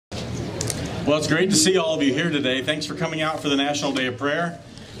Well, it's great to see all of you here today. Thanks for coming out for the National Day of Prayer.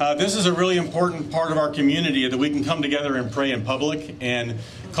 This is a really important part of our community, that we can come together and pray in public and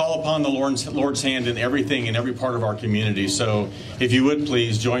call upon the Lord's hand in everything, in every part of our community. So if you would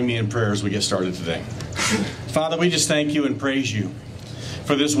please join me in prayer as we get started today. Father, we just thank you and praise you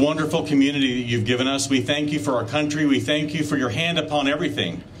for this wonderful community that you've given us. We thank you for our country. We thank you for your hand upon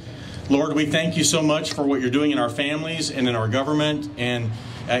everything. Lord, we thank you so much for what you're doing in our families and in our government and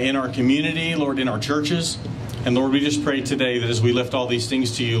in our community, Lord, in our churches. And Lord, we just pray today that as we lift all these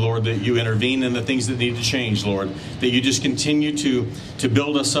things to you, Lord, that you intervene in the things that need to change, Lord, that you just continue to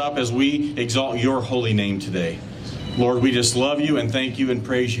build us up as we exalt your holy name today. Lord, we just love you and thank you and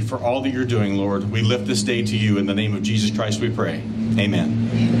praise you for all that you're doing, Lord. We lift this day to you. In the name of Jesus Christ we pray. Amen.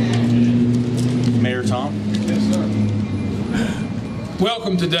 Amen. Mayor Tom. Yes, sir.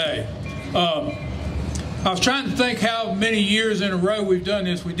 Welcome today. I was trying to think how many years in a row we've done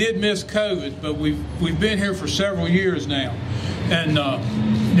this. We did miss COVID, but we've been here for several years now. And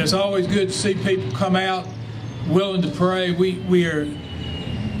it's always good to see people come out willing to pray. We are,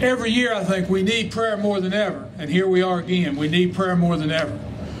 every year I think we need prayer more than ever. And here we are again. We need prayer more than ever.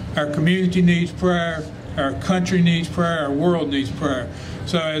 Our community needs prayer. Our country needs prayer. Our world needs prayer.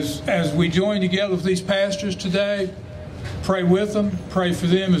 So as we join together with these pastors today, pray with them, pray for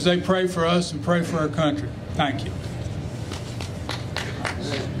them as they pray for us, and pray for our country. Thank you.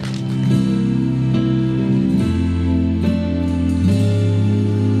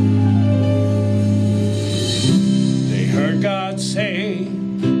 They heard God say,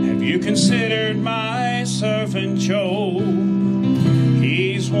 "Have you considered my servant Job?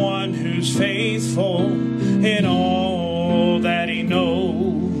 He's one who's faithful in all that he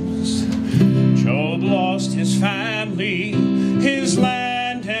knows. Job lost his family, his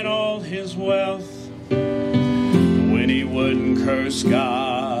land, and all his wealth. When he wouldn't curse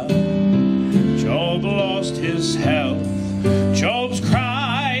God, Job lost his health. Job's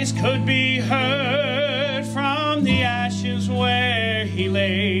cries could be heard from the ashes where he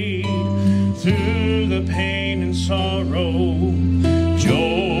lay. Through the pain and sorrow,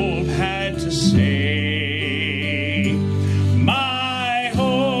 Job had to say, "My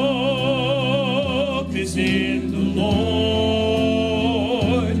hope is in the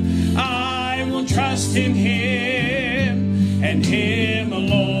Lord. I will trust in him and him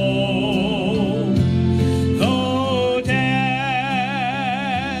alone. Though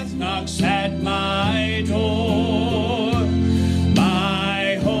death knocks at my door,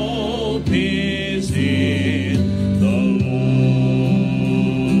 my hope is in the Lord."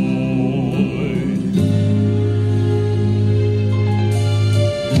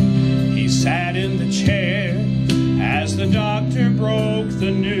 He sat in the chair as the doctor broke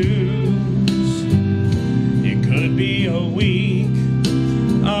the news. It could be a week,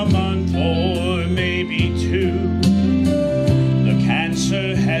 a month, or maybe two. The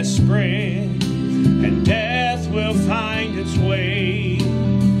cancer has spread and death will find its way.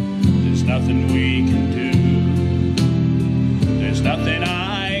 There's nothing we can do. There's nothing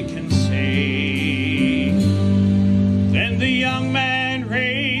I can say. Then the young man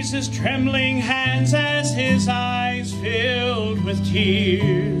raised his trembling hands as his eyes filled with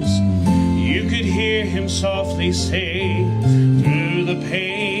tears. You could hear him softly say through the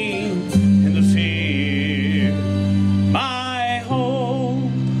pain and the fear, "My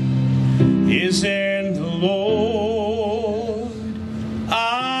hope is in the Lord.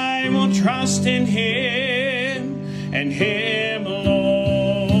 I will trust in him and him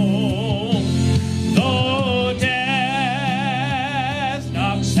alone. Though death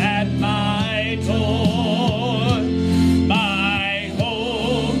knocks at my door, my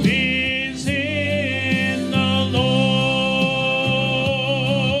hope is in the Lord.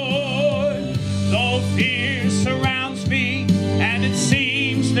 Though fear surrounds me and it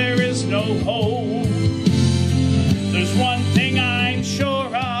seems there is no hope, there's one thing I'm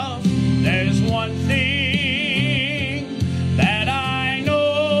sure of. There's one thing that I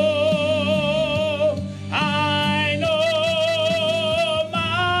know. I know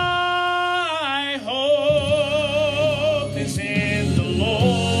my hope is in the Lord.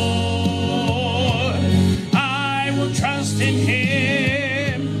 I will trust in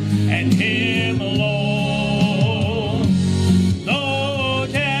him and him alone. Though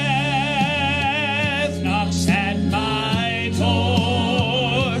death knocks at my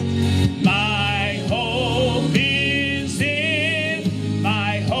door, my hope is in,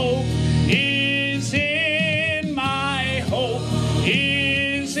 my hope is in, my hope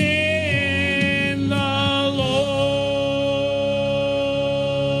is in the Lord.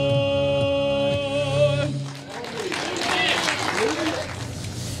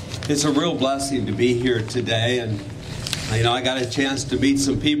 It's a real blessing to be here today, and I got a chance to meet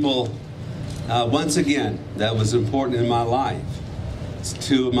some people once again that was important in my life. It's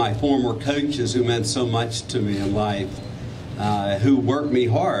two of my former coaches who meant so much to me in life, who worked me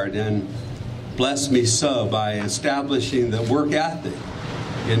hard and blessed me so by establishing the work ethic.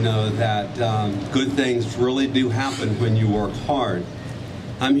 That good things really do happen when you work hard.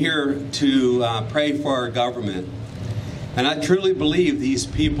 I'm here to pray for our government. And I truly believe these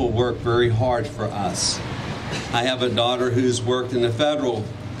people work very hard for us. I have a daughter who's worked in the federal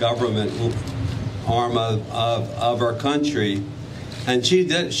government arm of our country. And she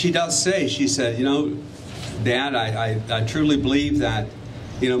does say, she said, Dad, I truly believe that,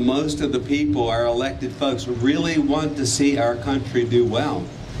 most of the people, our elected folks, really want to see our country do well.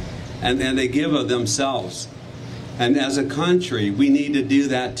 And they give of themselves. And as a country, we need to do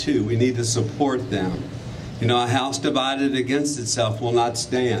that too. We need to support them. A house divided against itself will not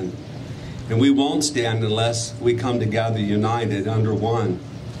stand. And we won't stand unless we come together united under one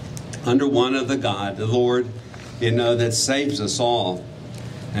of the God, the Lord, that saves us all.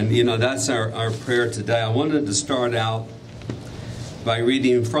 And, that's our prayer today. I wanted to start out by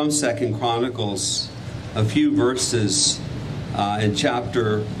reading from 2 Chronicles a few verses in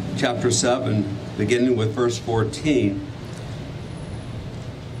chapter 7, beginning with verse 14.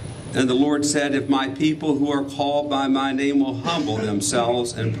 And the Lord said, if my people who are called by my name will humble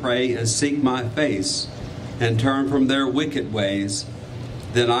themselves and pray and seek my face and turn from their wicked ways,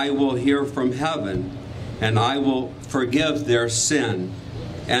 then I will hear from heaven and I will forgive their sin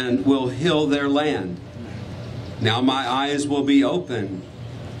and will heal their land. Now my eyes will be open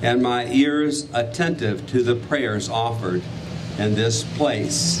and my ears attentive to the prayers offered in this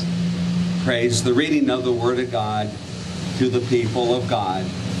place. Praise the reading of the Word of God to the people of God.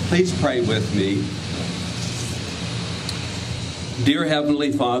 Please pray with me. Dear Heavenly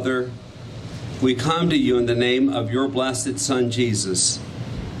Father, we come to you in the name of your blessed Son, Jesus.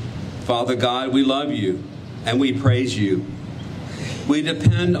 Father God, we love you and we praise you. We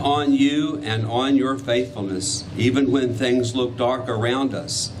depend on you and on your faithfulness, even when things look dark around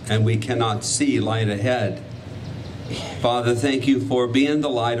us and we cannot see light ahead. Father, thank you for being the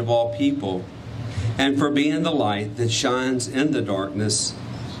light of all people and for being the light that shines in the darkness.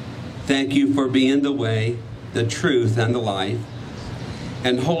 Thank you for being the way, the truth, and the life.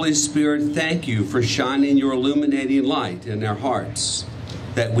 And Holy Spirit, thank you for shining your illuminating light in our hearts,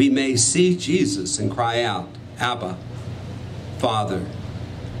 that we may see Jesus and cry out, Abba, Father.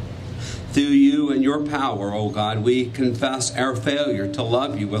 Through you and your power, O God, we confess our failure to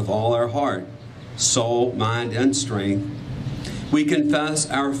love you with all our heart, soul, mind, and strength. We confess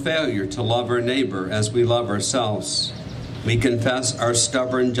our failure to love our neighbor as we love ourselves. We confess our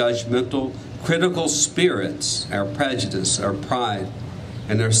stubborn, judgmental, critical spirits, our prejudice, our pride,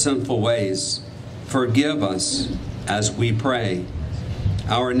 and our sinful ways. Forgive us as we pray.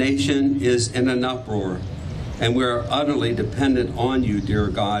 Our nation is in an uproar, and we are utterly dependent on you, dear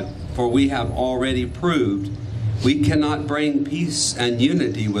God, for we have already proved we cannot bring peace and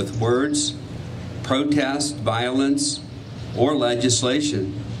unity with words, protest, violence, or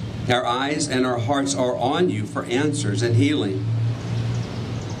legislation. Our eyes and our hearts are on you for answers and healing.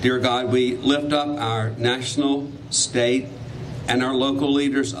 Dear God, we lift up our national, state, and our local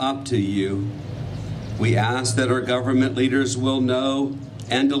leaders up to you. We ask that our government leaders will know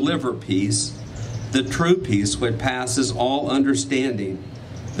and deliver peace, the true peace which passes all understanding,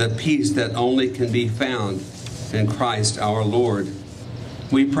 the peace that only can be found in Christ our Lord.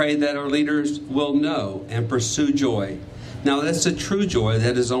 We pray that our leaders will know and pursue joy. Now that's a true joy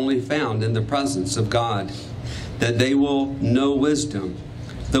that is only found in the presence of God, that they will know wisdom,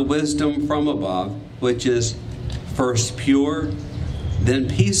 the wisdom from above, which is first pure, then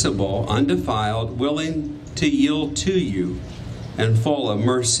peaceable, undefiled, willing to yield to you, and full of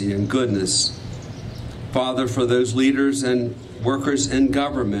mercy and goodness. Father, for those leaders and workers in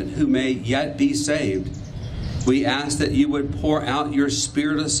government who may yet be saved, we ask that you would pour out your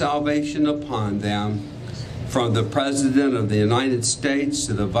spirit of salvation upon them, from the President of the United States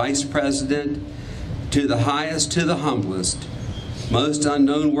to the Vice President, to the highest to the humblest, most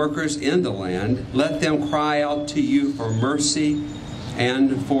unknown workers in the land. Let them cry out to you for mercy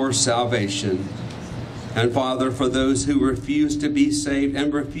and for salvation. And Father, for those who refuse to be saved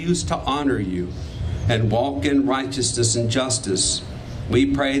and refuse to honor you and walk in righteousness and justice, we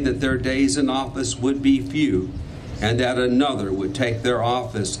pray that their days in office would be few and that another would take their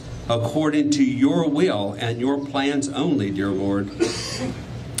office according to your will and your plans only, dear Lord.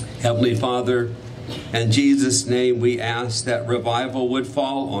 Heavenly Father, in Jesus' name we ask that revival would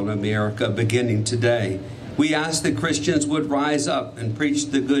fall on America beginning today. We ask that Christians would rise up and preach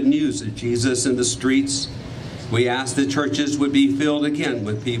the good news of Jesus in the streets. We ask that churches would be filled again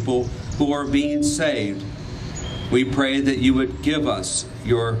with people who are being saved. We pray that you would give us,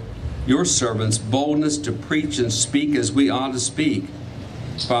 your servants, boldness to preach and speak as we ought to speak.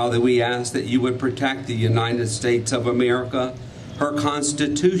 Father, we ask that you would protect the United States of America, her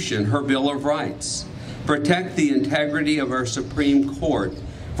Constitution, her Bill of Rights. Protect the integrity of our Supreme Court,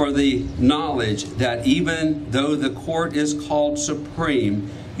 for the knowledge that even though the court is called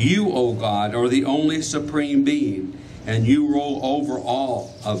supreme, you, O God, are the only supreme being, and you rule over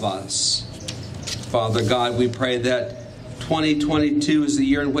all of us. Father God, we pray that 2022 is the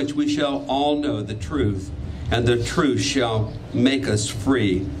year in which we shall all know the truth, and the truth shall make us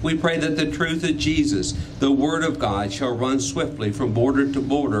free. We pray that the truth of Jesus, the Word of God, shall run swiftly from border to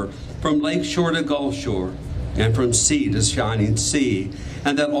border, from lake shore to gulf shore, and from sea to shining sea,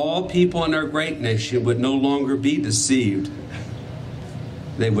 and that all people in our great nation would no longer be deceived.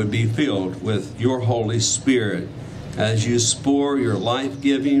 They would be filled with your Holy Spirit as you pour your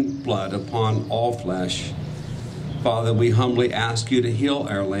life-giving blood upon all flesh. Father, we humbly ask you to heal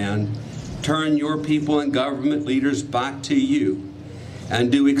our land, turn your people and government leaders back to you,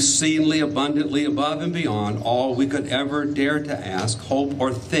 and do exceedingly abundantly above and beyond all we could ever dare to ask, hope,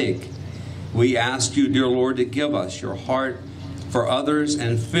 or think. We ask you, dear Lord, to give us your heart for others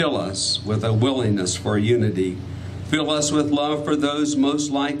and fill us with a willingness for unity. Fill us with love for those most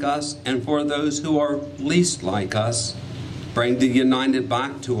like us and for those who are least like us. Bring the united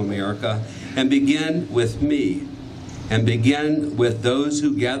back to America, and begin with me, and begin with those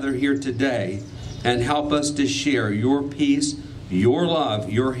who gather here today, and help us to share your peace, your love,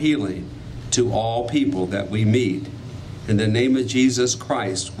 your healing to all people that we meet. In the name of Jesus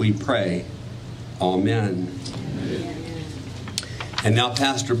Christ, we pray. Amen. And now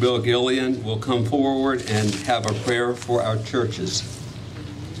Pastor Bill Gillian will come forward and have a prayer for our churches.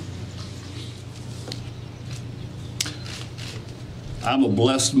 I'm a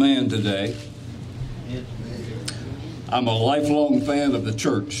blessed man today. I'm a lifelong fan of the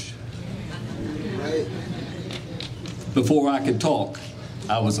church. Before I could talk,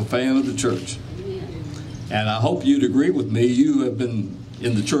 I was a fan of the church. And I hope you'd agree with me. You have been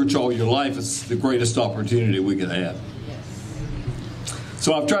in the church all your life. It's the greatest opportunity we could have.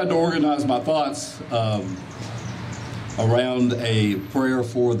 So I've tried to organize my thoughts around a prayer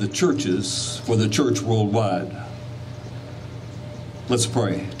for the churches, for the church worldwide. Let's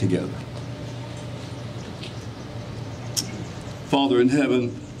pray together. Father in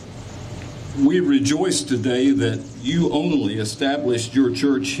heaven, we rejoice today that you only established your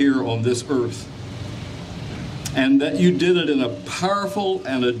church here on this earth, and that you did it in a powerful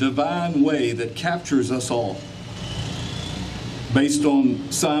and a divine way that captures us all. Based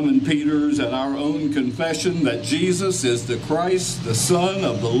on Simon Peter's and our own confession that Jesus is the Christ, the Son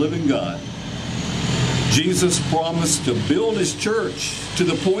of the living God. Jesus promised to build his church to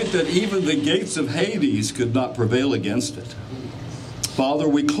the point that even the gates of Hades could not prevail against it. Father,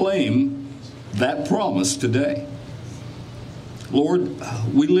 we claim that promise today. Lord,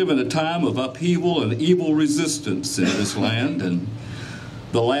 we live in a time of upheaval and evil resistance in this land, and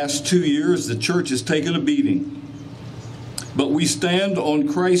the last 2 years the church has taken a beating. But we stand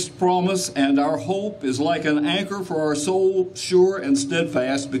on Christ's promise, and our hope is like an anchor for our soul, sure and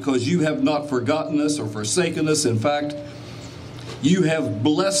steadfast, because you have not forgotten us or forsaken us. In fact, you have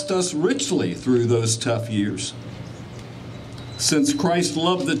blessed us richly through those tough years. Since Christ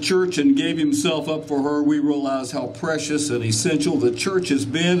loved the church and gave himself up for her, we realize how precious and essential the church has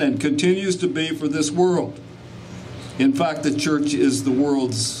been and continues to be for this world. In fact, the church is the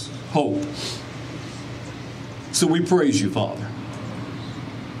world's hope. So we praise you, Father.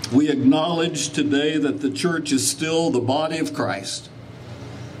 We acknowledge today that the church is still the body of Christ.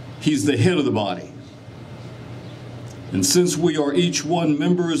 He's the head of the body. And since we are each one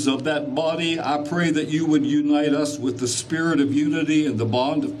members of that body, I pray that you would unite us with the spirit of unity and the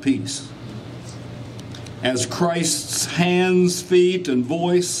bond of peace. As Christ's hands, feet, and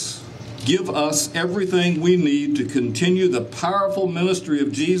voice, give us everything we need to continue the powerful ministry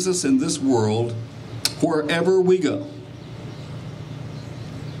of Jesus in this world, wherever we go.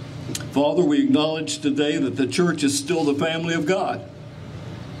 Father, we acknowledge today that the church is still the family of God.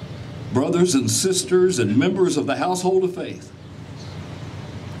 Brothers and sisters and members of the household of faith.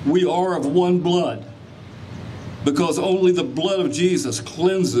 We are of one blood, because only the blood of Jesus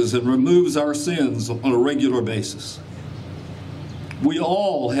cleanses and removes our sins on a regular basis. We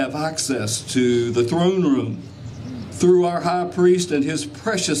all have access to the throne room through our high priest and his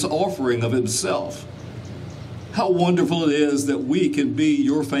precious offering of himself. How wonderful it is that we can be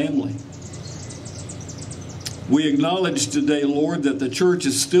your family. We acknowledge today, Lord, that the church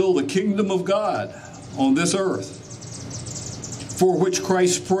is still the kingdom of God on this earth, for which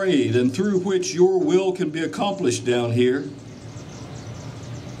Christ prayed and through which your will can be accomplished down here.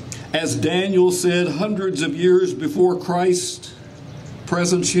 As Daniel said hundreds of years before Christ's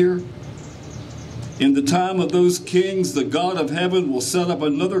presence here, in the time of those kings, the God of heaven will set up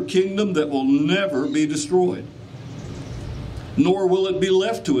another kingdom that will never be destroyed. Nor will it be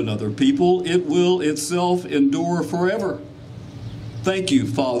left to another people. It will itself endure forever. Thank you,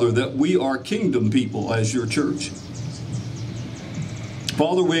 Father, that we are kingdom people as your church.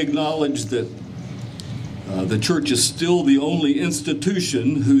 Father, we acknowledge that the church is still the only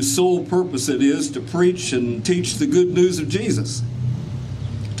institution whose sole purpose it is to preach and teach the good news of Jesus,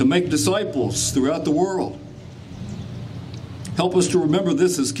 to make disciples throughout the world. Help us to remember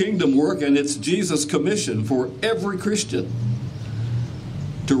this as kingdom work, and it's Jesus' commission for every Christian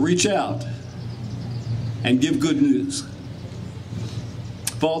to reach out and give good news.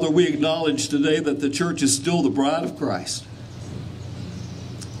 Father, we acknowledge today that the church is still the bride of Christ.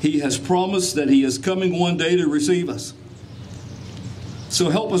 He has promised that he is coming one day to receive us. So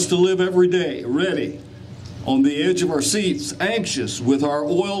help us to live every day ready, on the edge of our seats, anxious, with our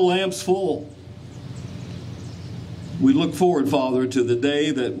oil lamps full. We look forward, Father, to the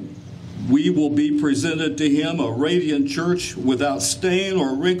day that we will be presented to him, a radiant church without stain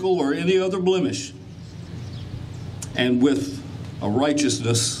or wrinkle or any other blemish, and with a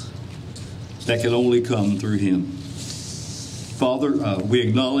righteousness that can only come through him. Father, we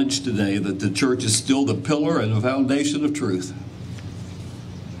acknowledge today that the church is still the pillar and the foundation of truth.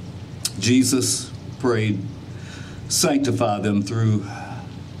 Jesus prayed, sanctify them through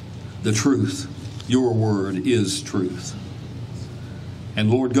the truth. Your word is truth. And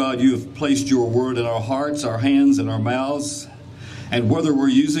Lord God, you have placed your word in our hearts, our hands, and our mouths. And whether we're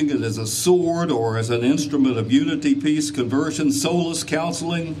using it as a sword or as an instrument of unity, peace, conversion, solace,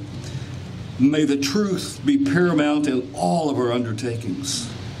 counseling, may the truth be paramount in all of our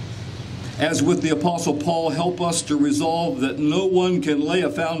undertakings. As with the Apostle Paul, help us to resolve that no one can lay a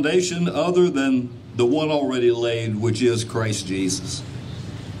foundation other than the one already laid, which is Christ Jesus.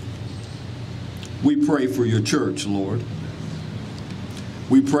 We pray for your church, Lord.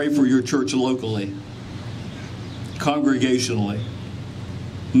 We pray for your church locally, congregationally,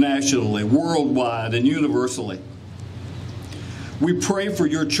 nationally, worldwide, and universally. We pray for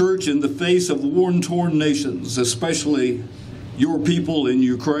your church in the face of war-torn nations, especially your people in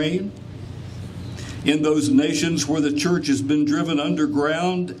Ukraine, in those nations where the church has been driven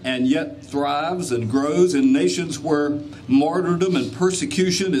underground and yet thrives and grows, in nations where martyrdom and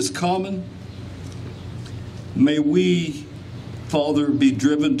persecution is common. May we, Father, be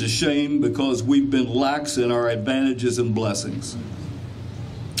driven to shame because we've been lax in our advantages and blessings.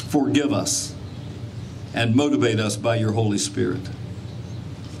 Forgive us and motivate us by your Holy Spirit.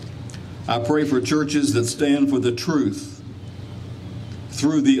 I pray for churches that stand for the truth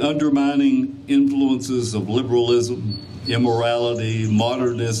through the undermining influences of liberalism, immorality,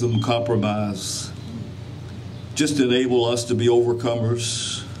 modernism, compromise. Just enable us to be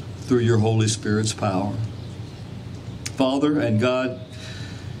overcomers through your Holy Spirit's power. Father and God,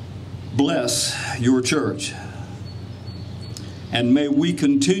 bless your church. And may we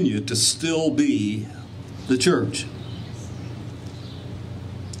continue to still be the church.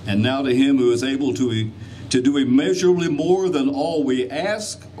 And now to him who is able to do immeasurably more than all we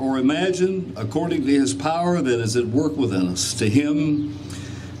ask or imagine, according to his power that is at work within us. To him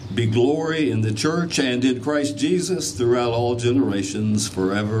be glory in the church and in Christ Jesus throughout all generations,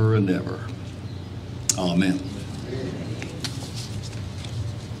 forever and ever. Amen.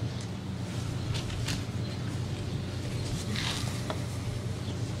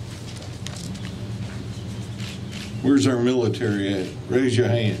 Where's our military at? Raise your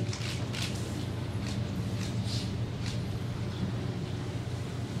hand.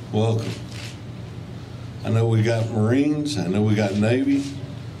 Welcome. I know we got Marines. I know we got Navy.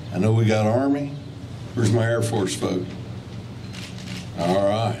 I know we got Army. Where's my Air Force folk? All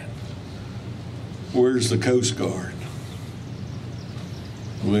right. Where's the Coast Guard?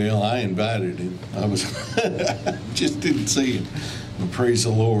 Well, I invited him. I was just didn't see him. But praise the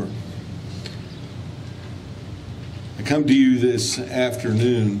Lord. I come to you this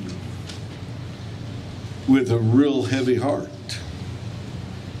afternoon with a real heavy heart.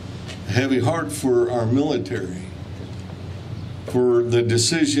 A heavy heart for our military, for the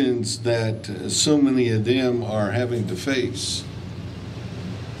decisions that so many of them are having to face.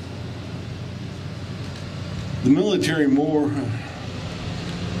 The military more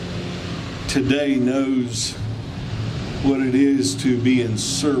today knows what it is to be in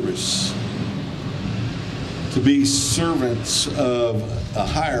service. to be servants of a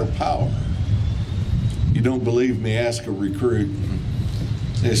higher power. You don't believe me? Ask a recruit,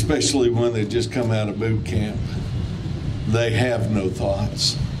 especially when they just come out of boot camp. They have no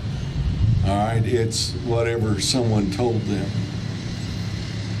thoughts. All right, it's whatever someone told them.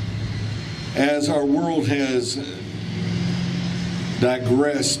 As our world has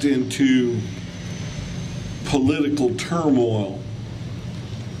digressed into political turmoil,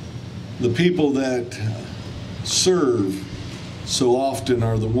 the people that serve so often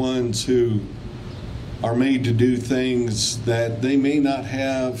are the ones who are made to do things that they may not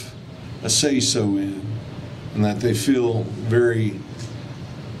have a say-so in, and that they feel very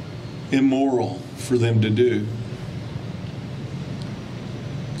immoral for them to do.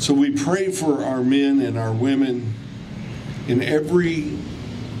 So we pray for our men and our women in every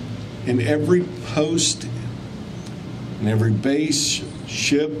post, in every base,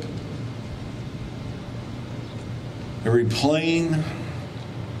 ship, every plane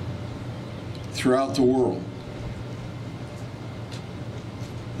throughout the world.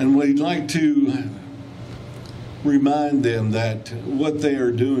 And we'd like to remind them that what they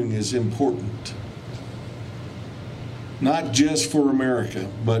are doing is important. Not just for America,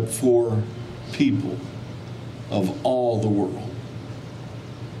 but for people of all the world.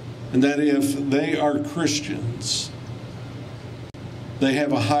 And that if they are Christians, they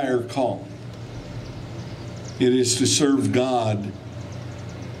have a higher calling. It is to serve God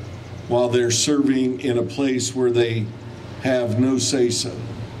while they're serving in a place where they have no say-so.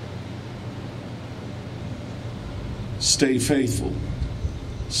 Stay faithful.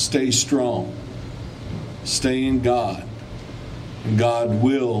 Stay strong. Stay in God. And God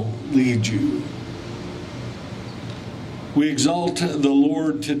will lead you. We exalt the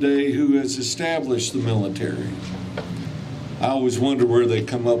Lord today who has established the military. I always wonder where they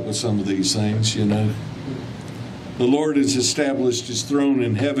come up with some of these things, you know. The Lord has established His throne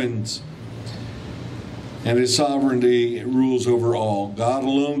in heavens, and His sovereignty rules over all. God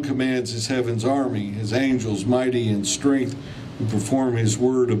alone commands His heaven's army, His angels mighty in strength, who perform His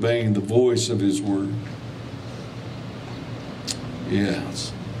word, obeying the voice of His word.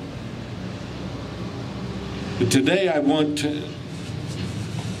 Yes. But today I want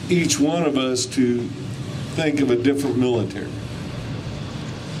each one of us to think of a different military.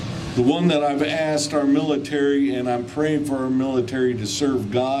 The one that I've asked our military, and I'm praying for our military to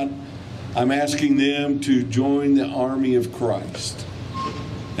serve God, I'm asking them to join the army of Christ.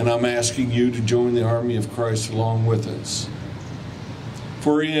 And I'm asking you to join the army of Christ along with us.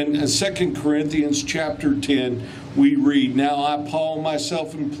 For in 2 Corinthians chapter 10, we read, "Now I, Paul,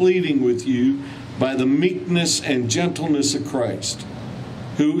 myself am pleading with you by the meekness and gentleness of Christ,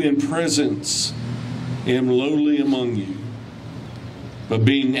 who in presence am lowly among you, but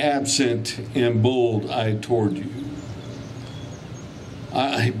being absent am bold I toward you.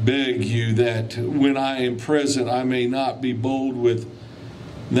 I beg you that when I am present I may not be bold with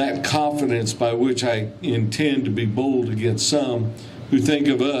that confidence by which I intend to be bold against some who think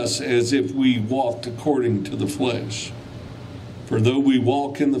of us as if we walked according to the flesh. For though we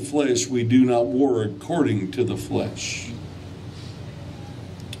walk in the flesh, we do not war according to the flesh.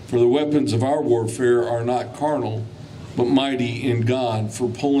 For the weapons of our warfare are not carnal, but mighty in God for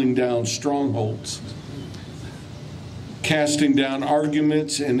pulling down strongholds, casting down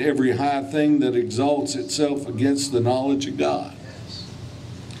arguments and every high thing that exalts itself against the knowledge of God,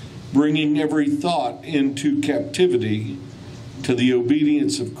 bringing every thought into captivity to the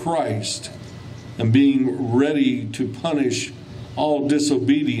obedience of Christ, and being ready to punish all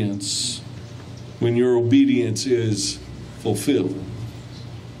disobedience when your obedience is fulfilled."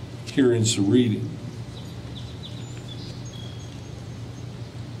 Here ends the reading.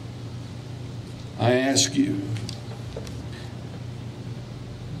 I ask you,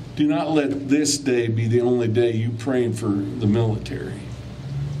 do not let this day be the only day you praying for the military.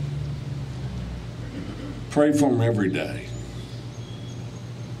 Pray for them every day.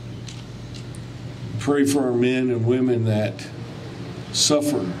 Pray for our men and women that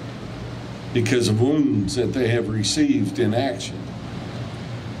suffer because of wounds that they have received in action,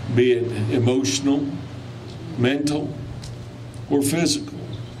 be it emotional, mental, or physical.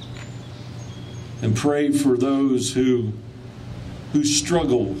 And pray for those who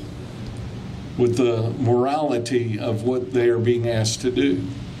struggle with the morality of what they are being asked to do,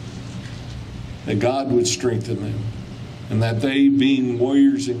 that God would strengthen them, and that they, being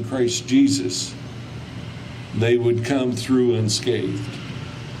warriors in Christ Jesus, they would come through unscathed.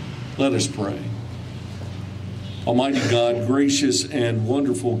 Let us pray. Almighty God, gracious and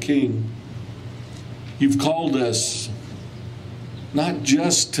wonderful King, you've called us not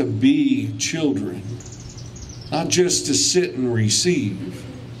just to be children, not just to sit and receive,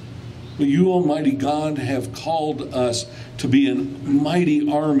 but you, Almighty God, have called us to be a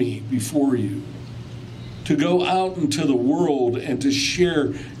mighty army before you, to go out into the world and to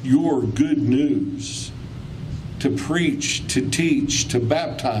share your good news, to preach, to teach, to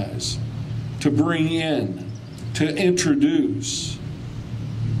baptize, to bring in, to introduce.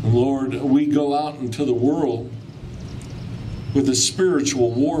 Lord, we go out into the world with a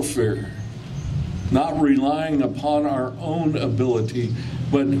spiritual warfare, not relying upon our own ability,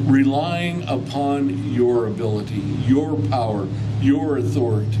 but relying upon your ability, your power, your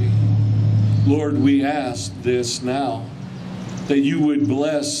authority. Lord, we ask this now, that you would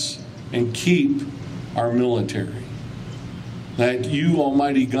bless and keep our military, that you,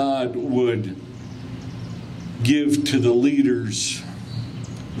 Almighty God, would give to the leaders,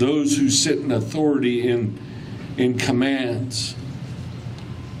 those who sit in authority in commands,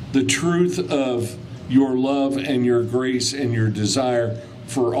 the truth of your love and your grace and your desire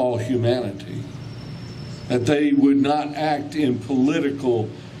for all humanity. That they would not act in political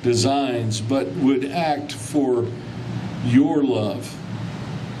designs, but would act for your love,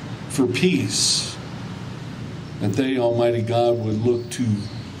 for peace. That they, Almighty God, would look to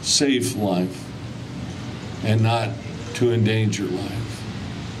save life and not to endanger life.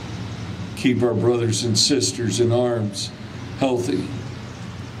 Keep our brothers and sisters in arms healthy.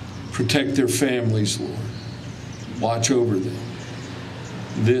 Protect their families, Lord. Watch over them.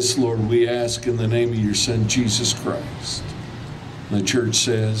 This, Lord, we ask in the name of your Son, Jesus Christ. The church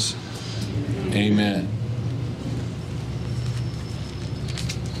says, amen.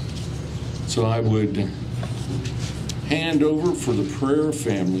 So I would hand over for the prayer of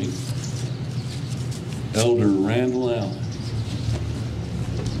family, Elder Randall Allen.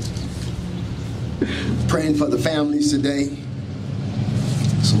 Praying for the families today.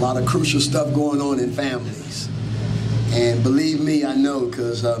 There's a lot of crucial stuff going on in families. And believe me, I know,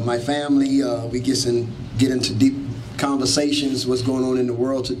 because my family, we get into deep conversations, what's going on in the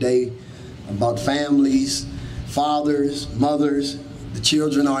world today about families, fathers, mothers, the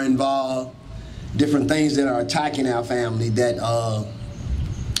children are involved, different things that are attacking our family, that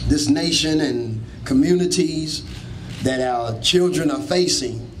this nation and communities that our children are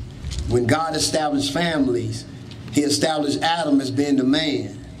facing. When God established families, he established Adam as being the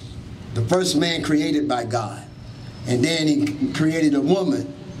man, the first man created by God. And then he created a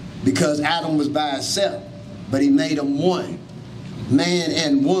woman because Adam was by himself, but he made them one, man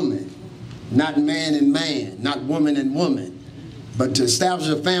and woman, not man and man, not woman and woman. But to establish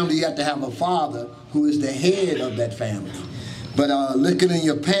a family, you have to have a father who is the head of that family. But looking in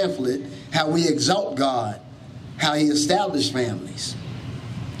your pamphlet, how we exalt God, how he established families.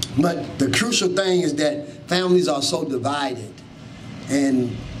 But the crucial thing is that families are so divided.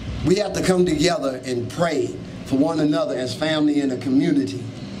 And we have to come together and pray for one another as family in a community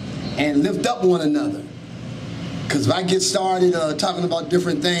and lift up one another. Because if I get started talking about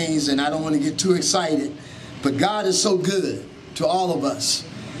different things, and I don't want to get too excited, but God is so good to all of us.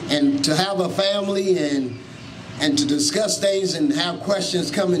 And to have a family and to discuss things and have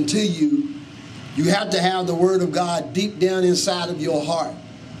questions coming to you, you have to have the Word of God deep down inside of your heart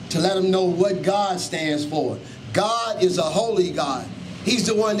to let them know what God stands for. God is a holy God. He's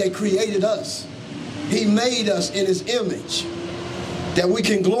the one that created us. He made us in his image, that we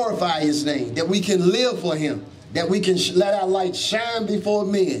can glorify his name, that we can live for him, that we can let our light shine before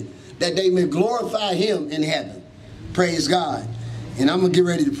men, that they may glorify him in heaven. Praise God. And I'm going to get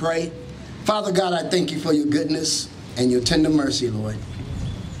ready to pray. Father God, I thank you for your goodness and your tender mercy, Lord.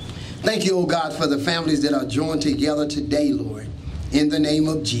 Thank you, oh God, for the families that are joined together today, Lord, in the name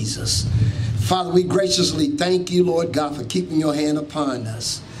of Jesus. Father, we graciously thank you, Lord God, for keeping your hand upon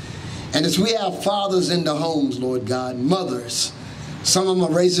us. And as we have fathers in the homes, Lord God, mothers, some of them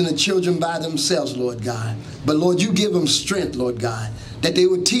are raising the children by themselves, Lord God. But Lord, you give them strength, Lord God, that they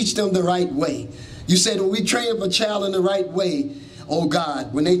would teach them the right way. You said when we train up a child in the right way, oh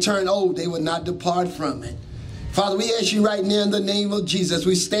God, when they turn old, they will not depart from it. Father, we ask you right now in the name of Jesus,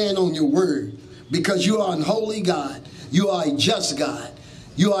 we stand on your word, because you are an holy God. You are a just God.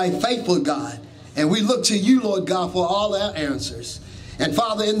 You are a faithful God. And we look to you, Lord God, for all our answers. And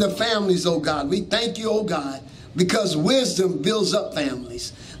Father, in the families, oh God, we thank you, oh God, because wisdom builds up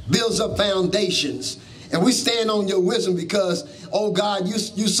families, builds up foundations. And we stand on your wisdom because, oh God, you're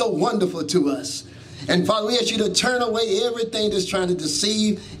so wonderful to us. And Father, we ask you to turn away everything that's trying to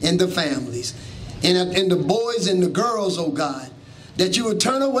deceive in the families. And the boys and the girls, oh God, that you would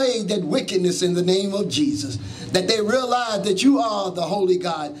turn away that wickedness in the name of Jesus. That they realize that you are the holy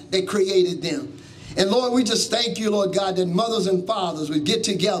God that created them. And Lord, we just thank you, Lord God, that mothers and fathers would get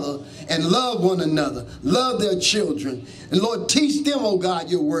together and love one another, love their children. And Lord, teach them, oh God,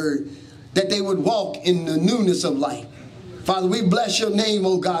 your word, that they would walk in the newness of life. Father, we bless your name,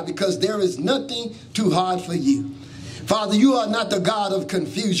 oh God, because there is nothing too hard for you. Father, you are not the God of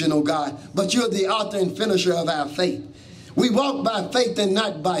confusion, oh God, but you're the author and finisher of our faith. We walk by faith and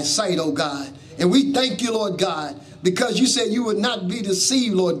not by sight, oh God. And we thank you, Lord God, because you said you would not be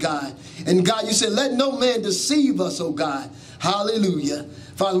deceived, Lord God. And God, you said, let no man deceive us, oh God. Hallelujah.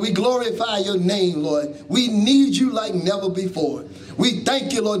 Father, we glorify your name, Lord. We need you like never before. We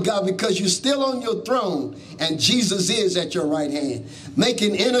thank you, Lord God, because you're still on your throne and Jesus is at your right hand,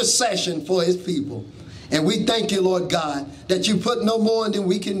 making intercession for his people. And we thank you, Lord God, that you put no more than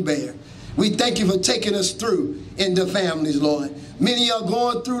we can bear. We thank you for taking us through into families, Lord. Many are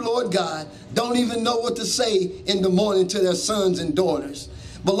going through, Lord God, don't even know what to say in the morning to their sons and daughters.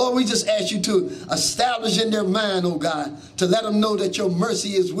 But Lord, we just ask you to establish in their mind, oh God, to let them know that your mercy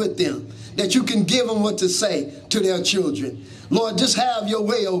is with them, that you can give them what to say to their children. Lord, just have your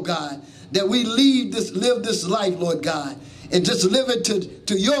way, oh God, that we live this life, Lord God, and just live it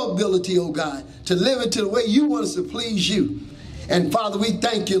to your ability, oh God, to live it to the way you want us to please you. And Father, we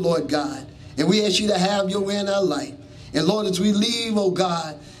thank you, Lord God, and we ask you to have your way in our life. And Lord, as we leave, oh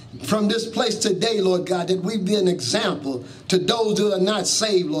God, from this place today, Lord God, that we be an example to those who are not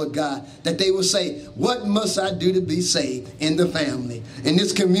saved, Lord God, that they will say, what must I do to be saved in the family, in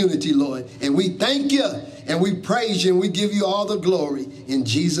this community, Lord? And we thank you, and we praise you, and we give you all the glory. In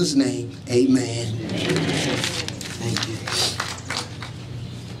Jesus' name, amen. Thank you.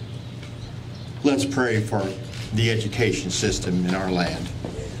 Let's pray for the education system in our land.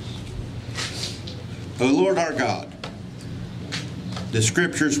 O Lord our God, the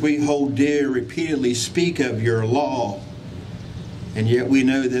scriptures we hold dear repeatedly speak of your law, and yet we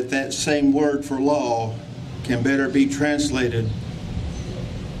know that that same word for law can better be translated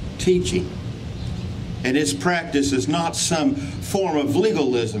teaching. And its practice is not some form of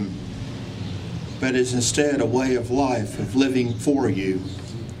legalism, but is instead a way of life, of living for you.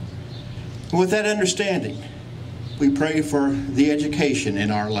 And with that understanding, we pray for the education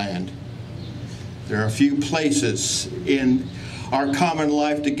in our land. There are a few places in our common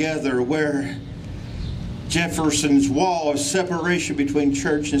life together where Jefferson's wall of separation between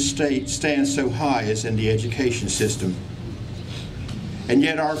church and state stands so high as in the education system. And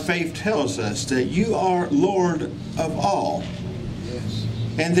yet our faith tells us that you are Lord of all,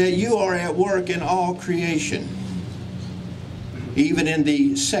 and that you are at work in all creation, even in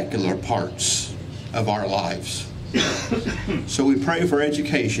the secular parts of our lives. So we pray for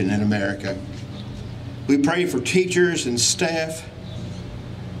education in America. We pray for teachers and staff,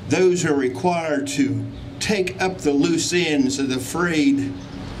 those who are required to take up the loose ends of the frayed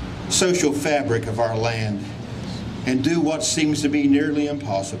social fabric of our land and do what seems to be nearly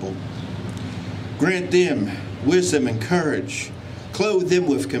impossible. Grant them wisdom and courage. Clothe them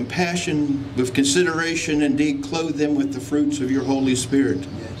with compassion, with consideration, indeed clothe them with the fruits of your Holy Spirit.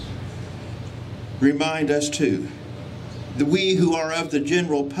 Remind us too, that we who are of the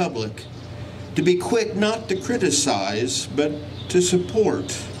general public, to be quick not to criticize, but to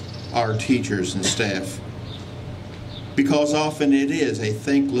support our teachers and staff, because often it is a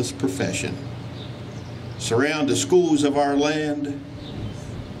thankless profession. Surround the schools of our land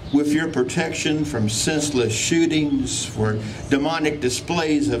with your protection from senseless shootings, for demonic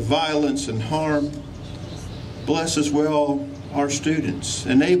displays of violence and harm. Bless as well our students.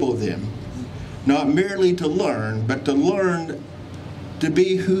 Enable them not merely to learn, but to learn to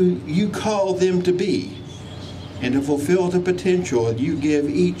be who you call them to be, and to fulfill the potential you give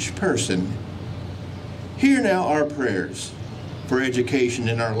each person. Hear now our prayers for education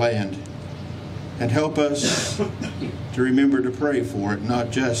in our land, and help us to remember to pray for it, not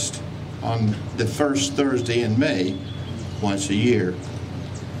just on the first Thursday in May, once a year.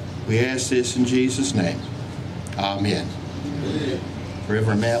 We ask this in Jesus' name. Amen.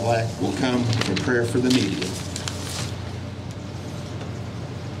 Reverend Matlack will come for prayer for the media.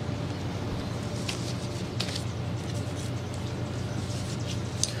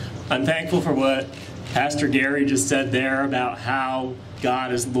 I'm thankful for what Pastor Gary just said there about how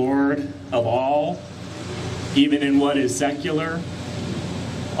God is Lord of all, even in what is secular.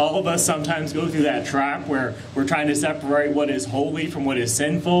 All of us sometimes go through that trap where we're trying to separate what is holy from what is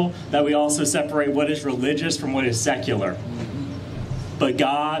sinful, that we also separate what is religious from what is secular. But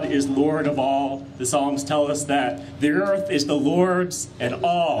God is Lord of all. The Psalms tell us that the earth is the Lord's and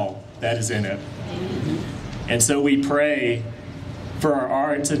all that is in it. And so we pray for our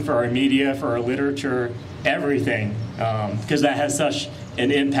arts and for our media, for our literature, everything, because that has such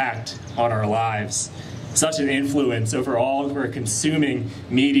an impact on our lives, such an influence over all who are consuming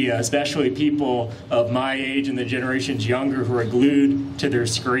media, especially people of my age and the generations younger who are glued to their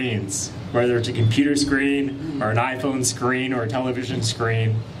screens, whether it's a computer screen or an iPhone screen or a television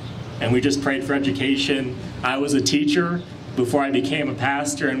screen. And we just prayed for education. I was a teacher before I became a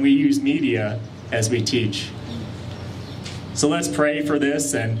pastor, and we use media as we teach. So let's pray for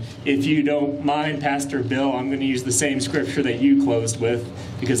this, and if you don't mind, Pastor Bill, I'm going to use the same scripture that you closed with,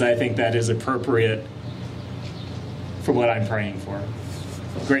 because I think that is appropriate for what I'm praying for.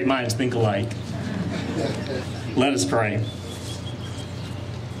 Great minds think alike. Let us pray.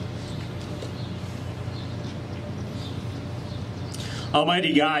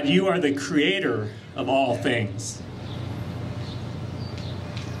 Almighty God, you are the creator of all things.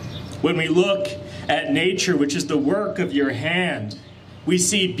 When we look at nature, which is the work of your hand, we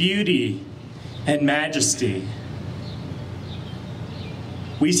see beauty and majesty.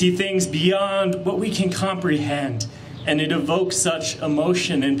 We see things beyond what we can comprehend, and it evokes such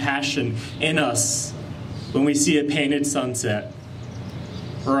emotion and passion in us when we see a painted sunset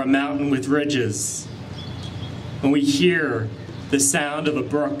or a mountain with ridges, when we hear the sound of a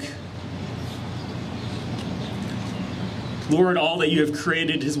brook. Lord, all that you have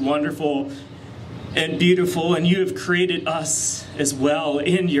created is wonderful and beautiful, and you have created us as well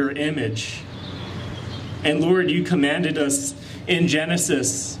in your image. And Lord, you commanded us in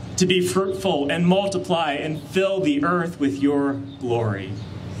Genesis to be fruitful and multiply and fill the earth with your glory.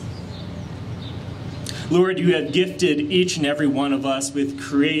 Lord, you have gifted each and every one of us with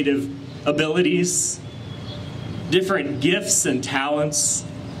creative abilities, different gifts and talents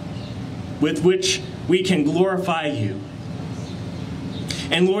with which we can glorify you.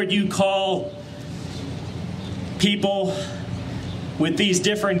 And Lord, you call people with these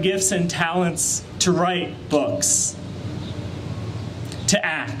different gifts and talents to write books, to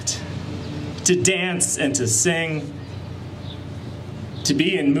act, to dance and to sing, to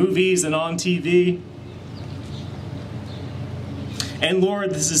be in movies and on TV. And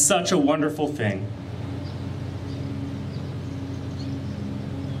Lord, this is such a wonderful thing.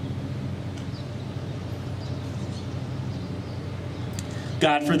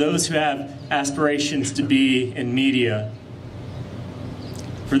 God, for those who have aspirations to be in media,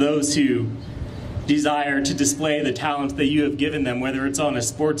 for those who desire to display the talents that you have given them, whether it's on a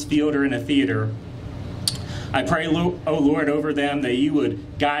sports field or in a theater, I pray, O Lord, over them that you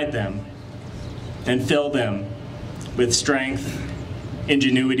would guide them and fill them with strength,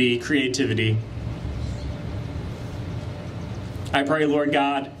 ingenuity, creativity. I pray, Lord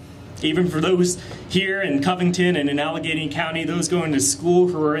God, even for those here in Covington and in Allegheny County, those going to school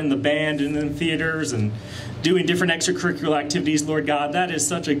who are in the band and in the theaters and doing different extracurricular activities, Lord God, that is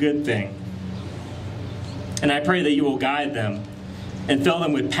such a good thing. And I pray that you will guide them and fill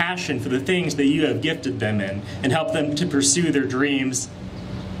them with passion for the things that you have gifted them in, and help them to pursue their dreams,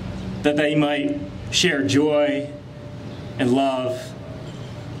 that they might share joy and love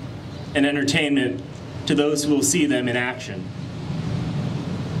and entertainment to those who will see them in action.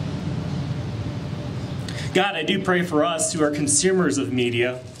 God, I do pray for us who are consumers of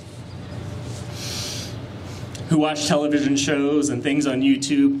media, who watch television shows and things on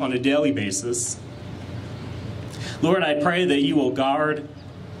YouTube on a daily basis. Lord, I pray that you will guard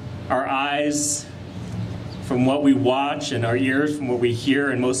our eyes from what we watch and our ears from what we hear,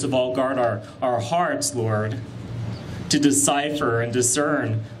 and most of all, guard our hearts, Lord, to decipher and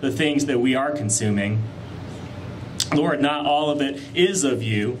discern the things that we are consuming. Lord, not all of it is of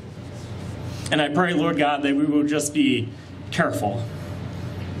you. And I pray, Lord God, that we will just be careful,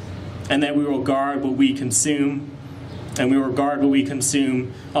 and that we will guard what we consume, and we will guard what we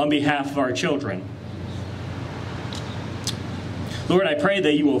consume on behalf of our children. Lord, I pray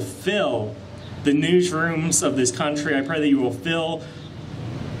that you will fill the newsrooms of this country. I pray that you will fill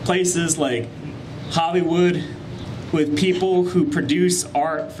places like Hollywood with people who produce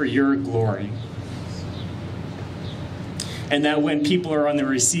art for your glory. And that when people are on the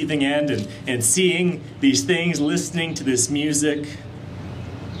receiving end and seeing these things, listening to this music,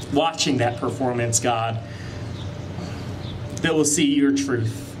 watching that performance, God, that will see your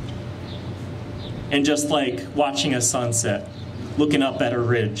truth. And just like watching a sunset, looking up at a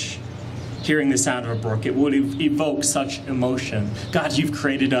ridge, hearing the sound of a brook, it would evoke such emotion. God, you've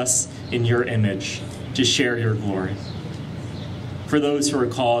created us in your image to share your glory. For those who are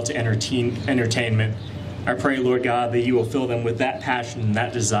called to entertainment, I pray, Lord God, that you will fill them with that passion and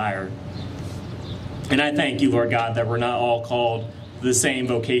that desire. And I thank you, Lord God, that we're not all called to the same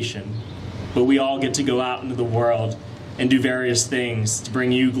vocation, but we all get to go out into the world and do various things to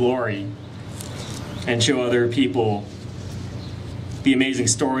bring you glory and show other people the amazing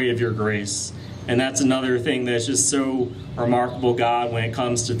story of your grace. And that's another thing that's just so remarkable, God, when it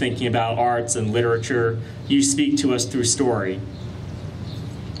comes to thinking about arts and literature. You speak to us through story,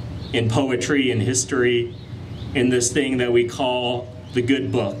 in poetry, in history, in this thing that we call the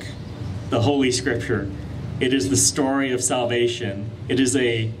good book, the Holy Scripture. It is the story of salvation. It is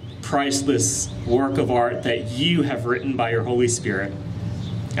a priceless work of art that you have written by your Holy Spirit.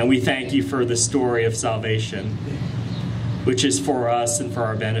 And we thank you for the story of salvation, which is for us and for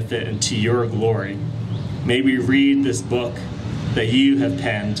our benefit and to your glory. May we read this book that you have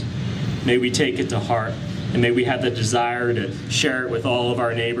penned. May we take it to heart, and may we have the desire to share it with all of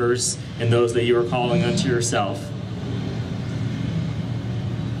our neighbors and those that you are calling unto yourself.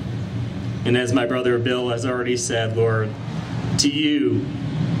 And as my brother Bill has already said, Lord, to you,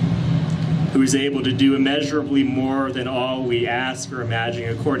 who is able to do immeasurably more than all we ask or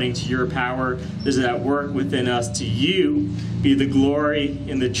imagine, according to your power that is at work within us, to you be the glory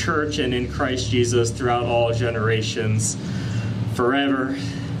in the church and in Christ Jesus throughout all generations, forever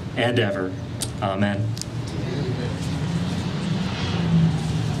and ever. Amen.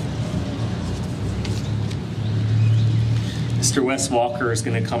 Mr. Wes Walker is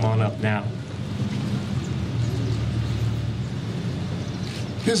going to come on up now.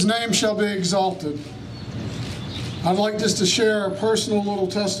 His name shall be exalted. I'd like just to share a personal little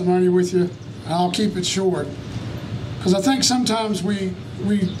testimony with you, and I'll keep it short. Because I think sometimes we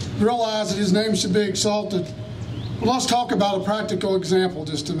realize that his name should be exalted. But let's talk about a practical example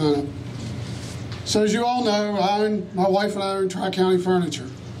just a minute. So as you all know, my wife and I own Tri-County Furniture.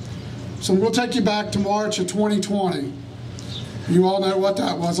 So we'll take you back to March of 2020. You all know what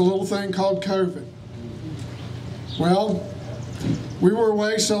that was, a little thing called COVID. Well, we were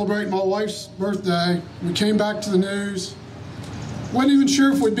away celebrating my wife's birthday. We came back to the news. Wasn't even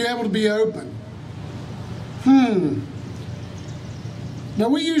sure if we'd be able to be open. Now,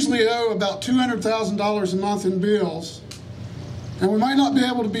 we usually owe about $200,000 a month in bills, and we might not be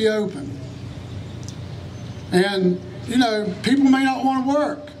able to be open. And, you know, people may not want to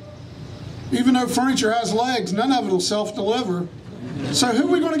work. Even though furniture has legs, none of it will self-deliver. So who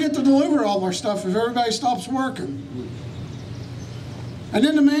are we going to get to deliver all of our stuff if everybody stops working? And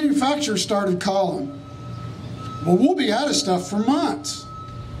then the manufacturer started calling. Well, we'll be out of stuff for months.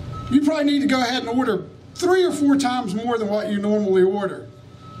 You probably need to go ahead and order 3 or 4 times more than what you normally order.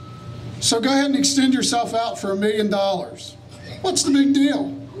 So go ahead and extend yourself out for $1 million. What's the big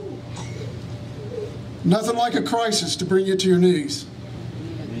deal? Nothing like a crisis to bring you to your knees.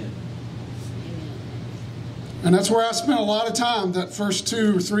 And that's where I spent a lot of time that first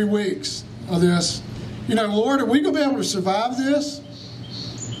 2 or 3 weeks of this. You know, Lord, are we going to be able to survive this?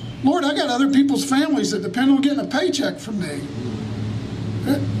 Lord, I got other people's families that depend on getting a paycheck from me.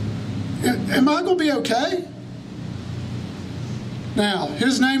 Am I going to be okay? Now,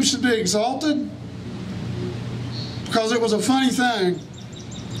 his name should be exalted because it was a funny thing.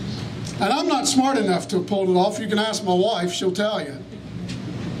 And I'm not smart enough to have pulled it off. You can ask my wife, she'll tell you.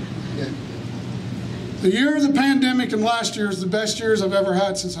 The year of the pandemic and last year is the best years I've ever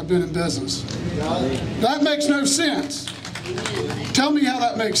had since I've been in business. That makes no sense. Tell me how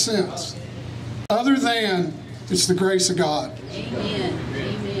that makes sense. Other than it's the grace of God. Amen.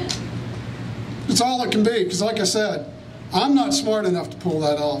 Amen. It's all it can be, because like I said, I'm not smart enough to pull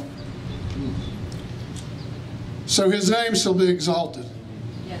that off. So his name shall be exalted.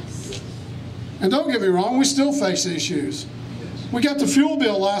 Yes. And don't get me wrong, we still face issues. We got the fuel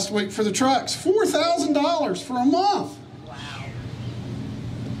bill last week for the trucks, $4,000 for a month. Wow.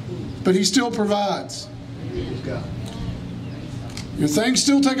 But he still provides. Amen. Your things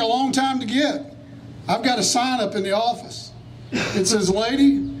still take a long time to get. I've got a sign up in the office. It says,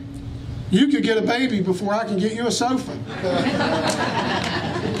 lady, you could get a baby before I can get you a sofa.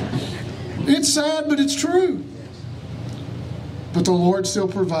 It's sad, but it's true. But the Lord still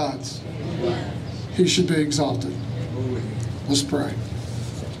provides. He should be exalted. Let's pray.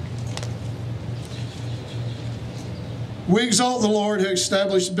 We exalt the Lord who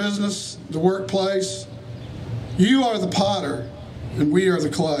established business, the workplace. You are the potter, and we are the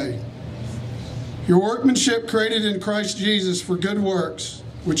clay. Your workmanship created in Christ Jesus for good works,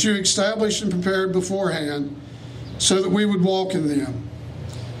 which you established and prepared beforehand, so that we would walk in them.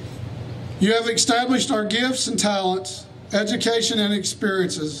 You have established our gifts and talents, education and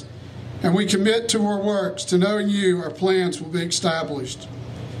experiences, and we commit to our works, to knowing you, our plans will be established.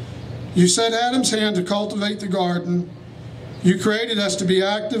 You set Adam's hand to cultivate the garden. You created us to be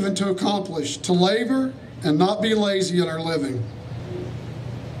active and to accomplish, to labor and not be lazy in our living.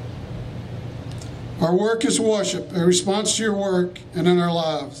 Our work is worship, a response to your work and in our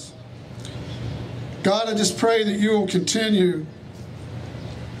lives. God, I just pray that you will continue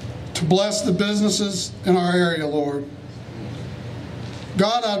to bless the businesses in our area, Lord.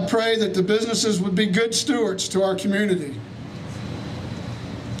 God, I'd pray that the businesses would be good stewards to our community.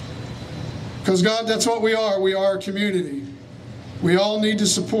 Because, God, that's what we are. We are a community. We all need to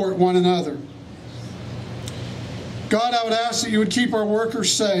support one another. God, I would ask that you would keep our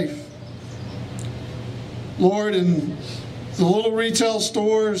workers safe. Lord, in the little retail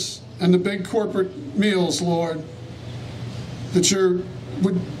stores and the big corporate meals, Lord, that you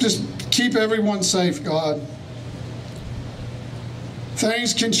would just keep everyone safe, God.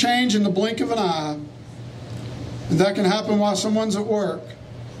 Things can change in the blink of an eye, and that can happen while someone's at work.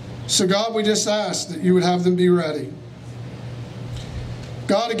 So, God, we just ask that you would have them be ready.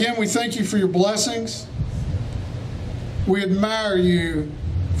 God, again, we thank you for your blessings. We admire you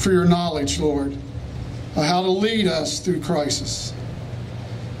for your knowledge, Lord, of how to lead us through crisis.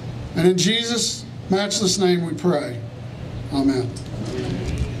 And in Jesus' matchless name we pray. Amen.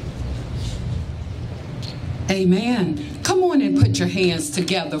 Amen. Come on and put your hands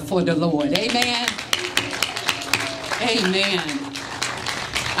together for the Lord. Amen. Amen.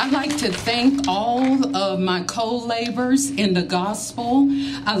 I'd like to thank all of my co-laborers in the gospel.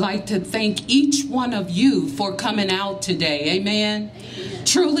 I'd like to thank each one of you for coming out today. Amen.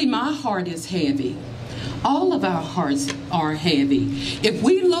 Truly, my heart is heavy. All of our hearts are heavy. If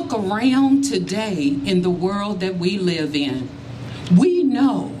we look around today in the world that we live in, we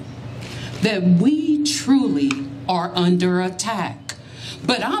know that we truly are under attack.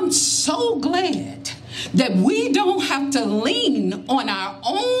 But I'm so glad that we don't have to lean on our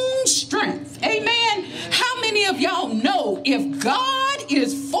own strength. Amen. How many of y'all know if God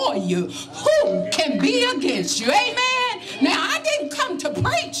is for you, who can be against you? Amen. Now, I didn't come to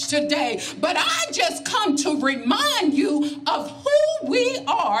preach today, but I just come to remind you of who we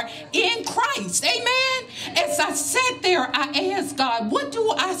are in Christ. Amen. As I sat there, I asked God, what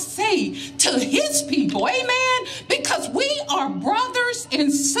do I say to his people? Amen. Because we are brothers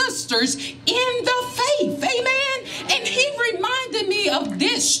and sisters in the faith. Amen. And he reminded me of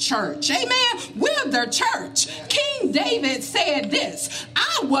this church. Amen. We're the church. King David said this,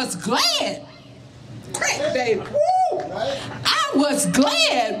 I was glad. Great, baby. Woo! I was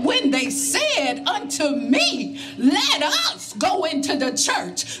glad when they said unto me, let us go into the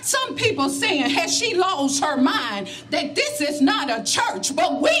church. Some people saying, has she lost her mind that this is not a church,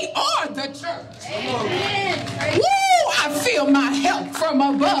 but we are the church. Amen. Woo! I feel my help from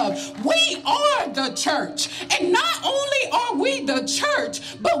above. We are the church. And not only are we the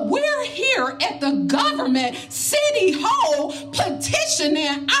church, but we're here at the government City Hall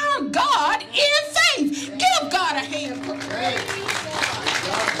petitioning our God in faith. Give God a hand for praise.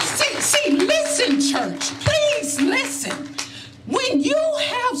 See, listen, church. Please listen. When you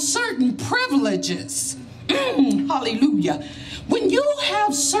have certain privileges, hallelujah. When you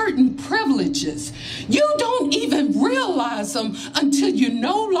have certain privileges, you don't even realize them until you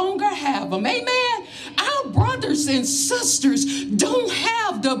no longer have them. Amen. Our brothers and sisters don't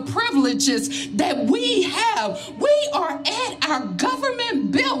have the privileges that we have. We are at our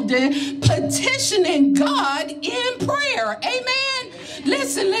government building petitioning God in prayer. Amen.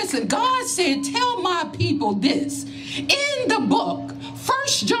 Listen. God said, tell my people this. In the book, 1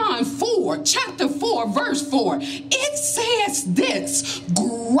 John 4, chapter 4, verse 4, it says this,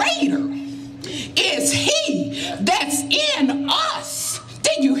 greater is he that's in us.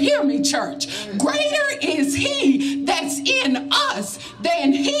 Did you hear me, church? Greater is he that's in us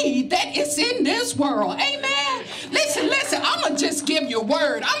than he that is in this world. Amen. Listen, I'm going to just give you a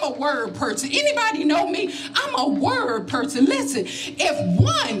word. I'm a word person. Anybody know me? I'm a word person. Listen, if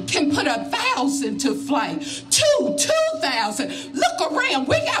one can put 1,000 to flight, 2,000, look around.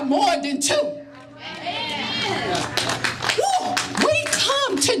 We got more than 2. Woo, we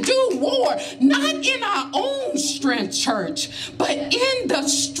come to do war, not in our own strength, church, but in the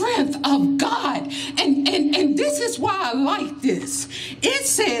strength of God. And this is why I like this. It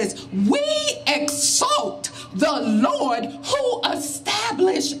says, we exalt the Lord who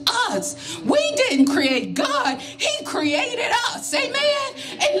established us. We didn't create God. He created us. Amen.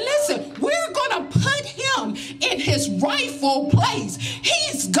 And listen, we're going to put him in his rightful place.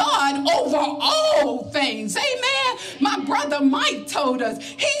 He's God over all things. Amen. My brother Mike told us,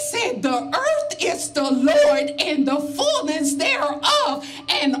 he said, the earth is the Lord and the fullness thereof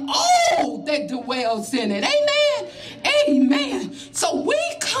and all that dwells in it. Amen. Amen. So we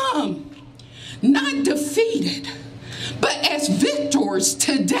come not defeated, but as victors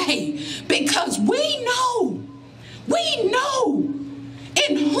today, because we know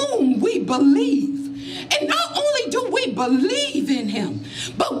in whom we believe. And not only do we believe in him,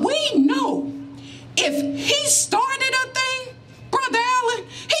 but we know if he started a thing, Brother Allen,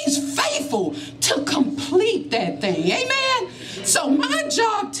 he's speak that thing. Amen. So my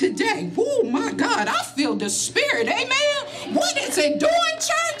job today, oh my God, I feel the Spirit. Amen. What is it doing,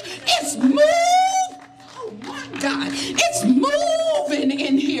 church? It's move. Oh my God. It's moving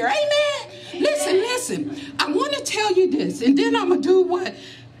in here. Amen. Listen. I want to tell you this, and then I'm going to do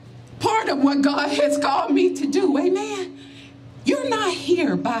part of what God has called me to do. Amen. You're not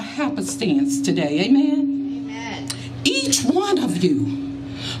here by happenstance today. Amen. Amen. Each one of you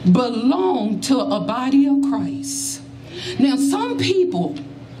belong to a body of Christ. Now, some people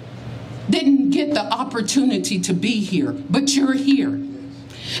didn't get the opportunity to be here, but you're here.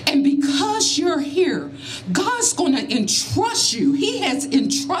 And because you're here, God's going to entrust you. He has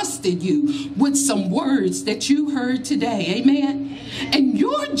entrusted you with some words that you heard today. Amen. And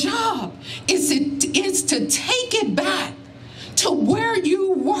your job is to take it back to where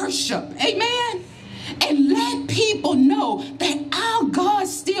you worship. Amen. And let people know that our God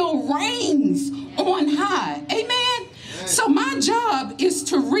still reigns on high. Amen. So my job is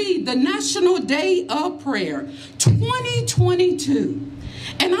to read the National Day of Prayer 2022.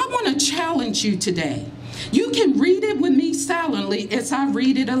 And I want to challenge you today. You can read it with me silently as I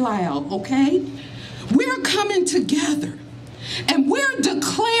read it aloud, okay? We're coming together and we're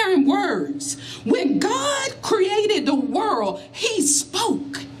declaring words. When God created the world, he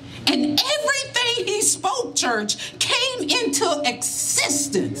spoke. And everything he spoke, church, came into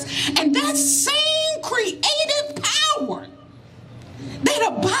existence. And that same creative power that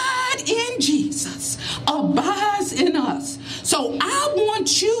abide in Jesus abides in us. So I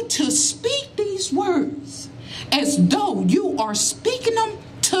want you to speak these words as though you are speaking them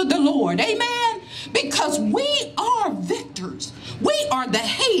to the Lord. Amen. Because we are victors. We are the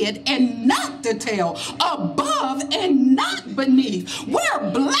head and not the tail, above and not beneath.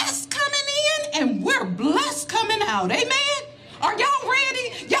 We're blessed coming in and we're blessed coming out. Amen. Are y'all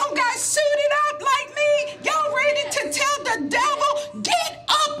ready? Y'all guys suited up like me? Y'all ready to tell the devil, get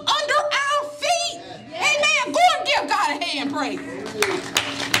up under our feet? Amen. Go and give God a hand praise.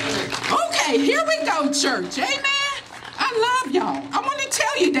 Okay, here we go, church. Amen. I love y'all. I want to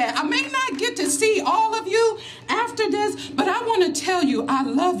tell you that. I may not get to see all of you after this, but I want to tell you I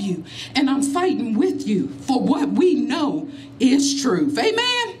love you and I'm fighting with you for what we know is truth.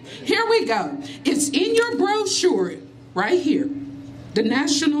 Amen. Here we go. It's in your brochure right here. The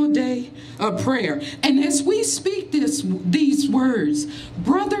National Day of Prayer. And as we speak these words,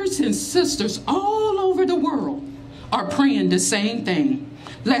 brothers and sisters all over the world are praying the same thing.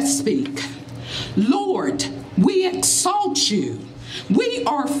 Let's speak. Lord, we exalt you. We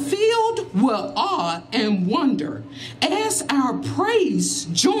are filled with awe and wonder as our praise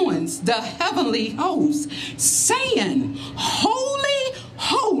joins the heavenly host, saying, holy,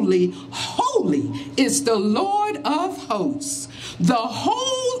 holy, holy is the Lord of hosts. The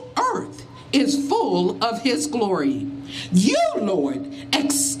whole earth is full of his glory. You, Lord,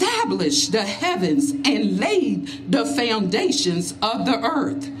 established the heavens and laid the foundations of the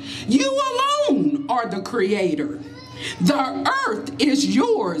earth. You alone are the creator. The earth is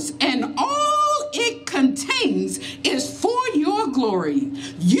yours and all it contains is for your glory.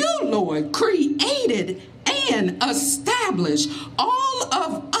 You, Lord, created and established all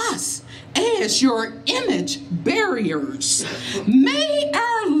of us as your image bearers. May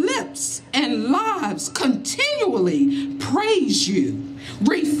our lips and lives continually praise you,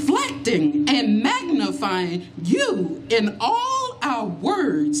 reflecting and magnifying you in all our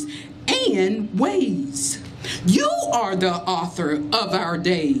words and ways. You are the author of our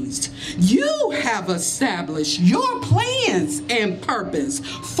days. You have established your plans and purpose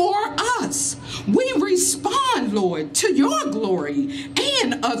for us. We respond, Lord, to your glory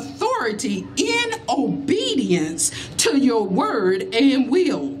and authority in obedience to your word and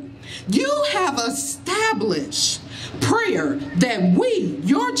will. You have established prayer that we,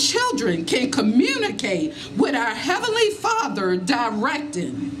 your children, can communicate with our Heavenly Father,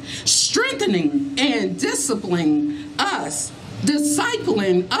 directing, strengthening, and disciplining us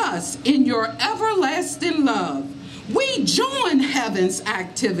in your everlasting love. We join heaven's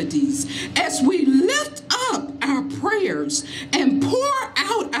activities as we lift up our prayers and pour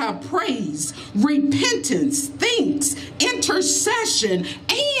out our praise, repentance, thanks, intercession,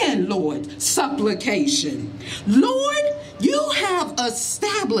 and, Lord, supplication. Lord, you have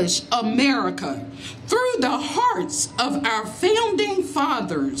established America through the hearts of our founding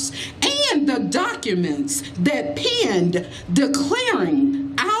fathers and the documents that penned declaring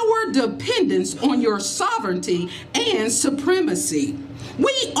our dependence on your sovereignty and supremacy.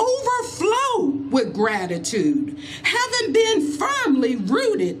 We overflow with gratitude, having been firmly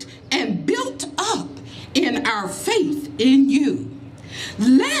rooted and built up in our faith in you.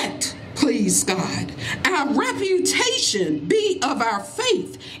 please God. Our reputation be of our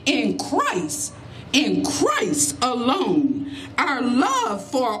faith in Christ alone, our love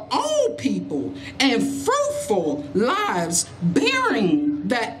for all people, and fruitful lives bearing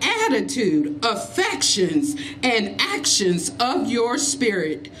the attitude, affections, and actions of your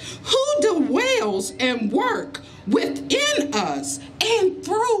Spirit, who dwells and work within us and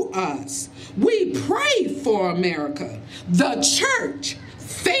through us. We pray for America, the church,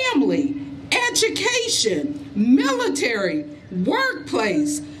 family, education, military,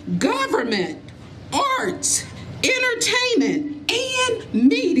 workplace, government, arts, entertainment, and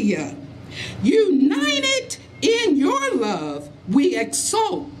media. United in your love, we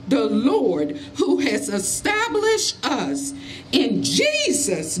exalt the Lord who has established us. In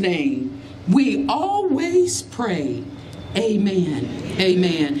Jesus' name, we always pray. Amen.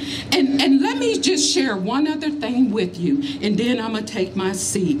 Amen. And let me just share one other thing with you, and then I'm going to take my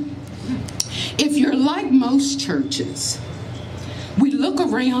seat. If you're like most churches, we look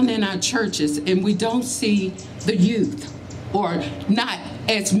around in our churches and we don't see the youth, or not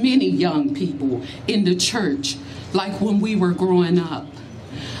as many young people in the church like when we were growing up.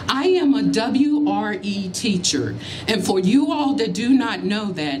 I am a WRE teacher, and for you all that do not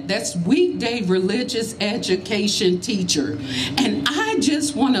know that, that's weekday religious education teacher. And I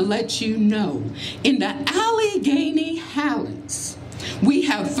just want to let you know, in the Allegheny Highlands, we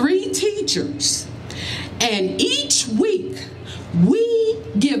have 3 teachers, and each week we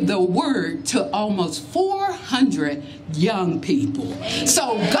give the word to almost 400 young people.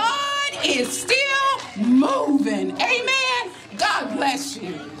 So God is still moving. Amen. God bless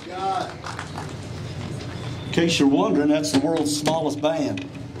you. In case you're wondering, that's the world's smallest band.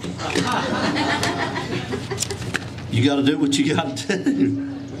 You got to do what you got to do.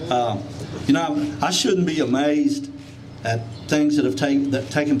 You know, I shouldn't be amazed at things that have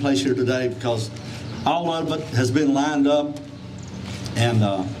taken place here today, because all of it has been lined up and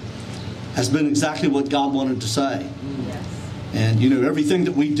has been exactly what God wanted to say. And you know, everything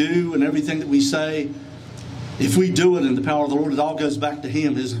that we do and everything that we say, if we do it in the power of the Lord, it all goes back to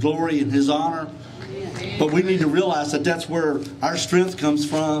Him, His glory and His honor. But we need to realize that that's where our strength comes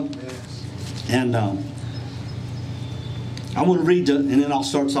from. And I want to read, and then I'll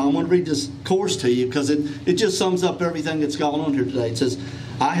start. So I want to read this chorus to you, because it just sums up everything that's going on here today. It says,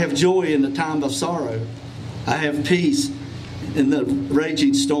 I have joy in the time of sorrow. I have peace in the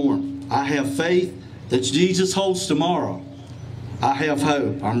raging storm. I have faith that Jesus holds tomorrow. I have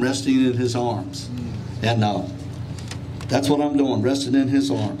hope. I'm resting in His arms. And that's what I'm doing, resting in His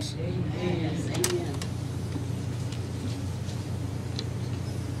arms. Amen. Amen.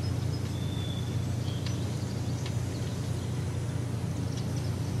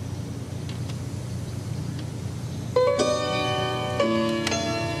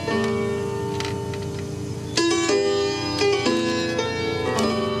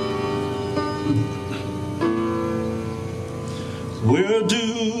 Where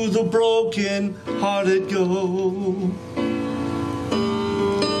do the broken-hearted go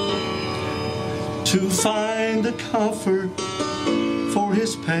to find a comfort for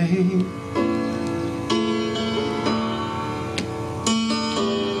his pain?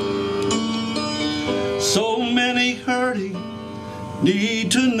 So many hurting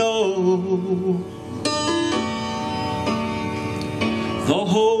need to know the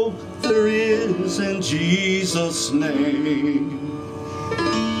hope there is in Jesus' name.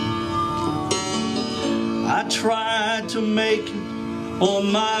 I tried to make it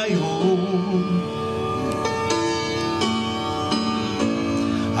on my own.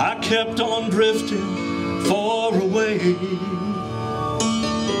 I kept on drifting far away.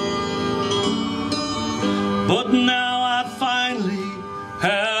 But now I finally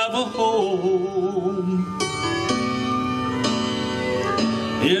have a home.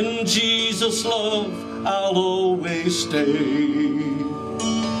 In Jesus' love I'll always stay.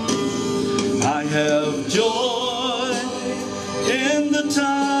 I have joy in the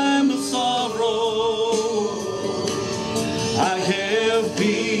time of sorrow. I have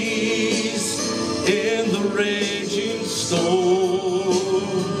peace in the raging storm.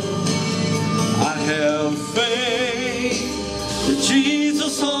 I have faith that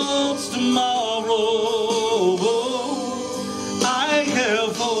Jesus holds tomorrow. I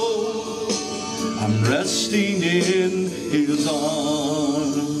have hope. I'm resting in His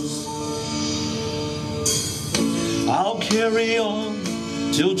arms. I'll carry on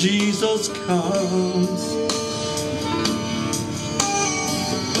till Jesus comes.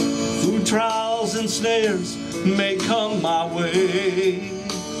 Through trials and snares may come my way,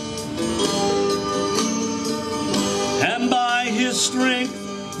 and by His strength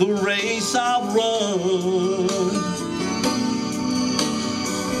the race I've run,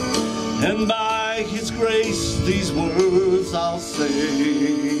 and by His grace these words I'll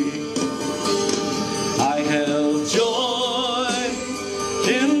say. I have joy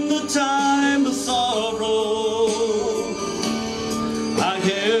in the time of sorrow, I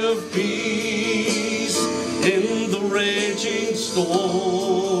have peace in the raging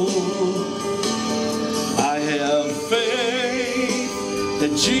storm, I have faith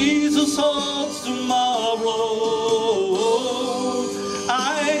that Jesus holds tomorrow,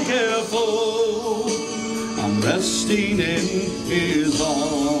 I have hope, I'm resting in His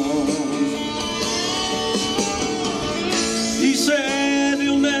arms. He said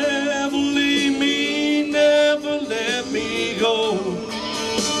He'll never leave me, never let me go.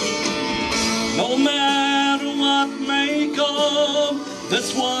 No matter what may come,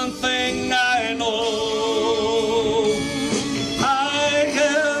 that's one thing I know. I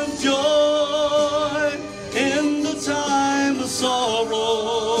have joy in the time of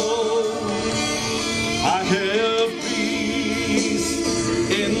sorrow, I have peace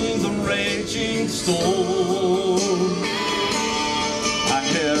in the raging storm, I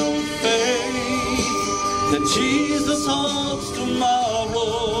have faith that Jesus holds tomorrow,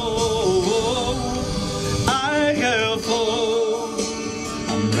 I have hope,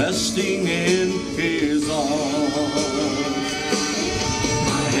 I'm resting in His arms.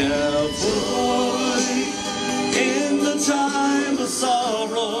 I have joy in the time of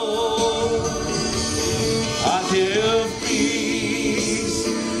sorrow, I have peace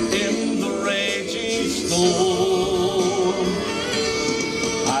in the raging storm,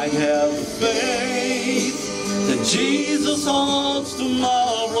 I have faith that Jesus holds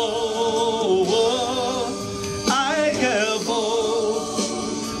tomorrow, I have hope,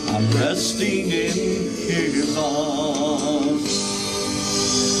 I'm resting in His arms.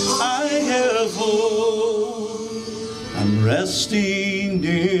 I have hope, I'm resting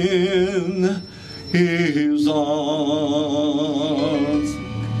in His arms.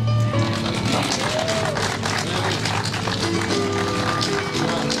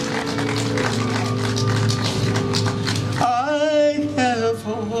 I have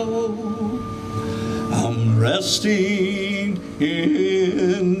hope, I'm resting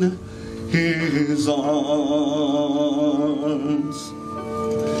in His arms.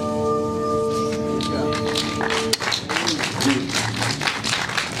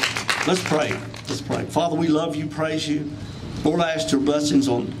 Let's pray. Let's pray. Father, we love you, praise you. Lord, I ask your blessings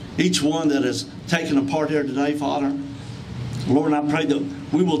on each one that has taken a part here today, Father. Lord, I pray that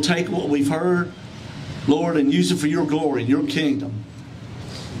we will take what we've heard, Lord, and use it for your glory and your kingdom.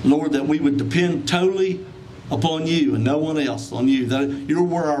 Lord, that we would depend totally upon you and no one else, on you. That you're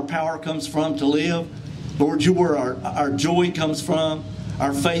where our power comes from to live. Lord, you're where our joy comes from,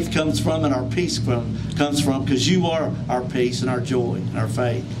 our faith comes from, and our peace comes from, because you are our peace and our joy and our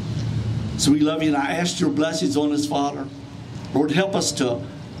faith. So we love you, and I ask your blessings on us, Father. Lord, help us to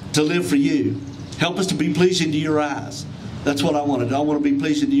live for you. Help us to be pleasing to your eyes. That's what I want to do. I want to be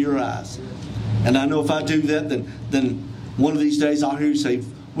pleasing to your eyes. And I know if I do that, then one of these days I'll hear you say,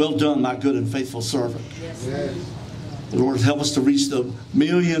 well done, my good and faithful servant. Yes. Lord, help us to reach the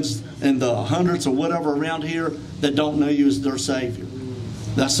millions and the hundreds or whatever around here that don't know you as their Savior.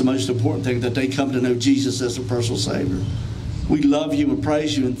 That's the most important thing, that they come to know Jesus as their personal Savior. We love you and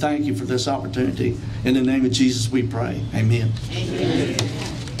praise you and thank you for this opportunity. In the name of Jesus we pray. Amen. Amen.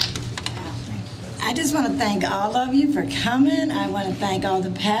 I just want to thank all of you for coming. I want to thank all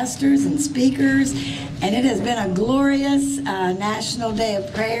the pastors and speakers. And it has been a glorious National Day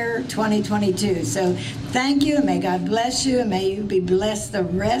of Prayer 2022. So thank you, and may God bless you, and may you be blessed the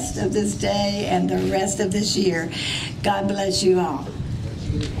rest of this day and the rest of this year. God bless you all.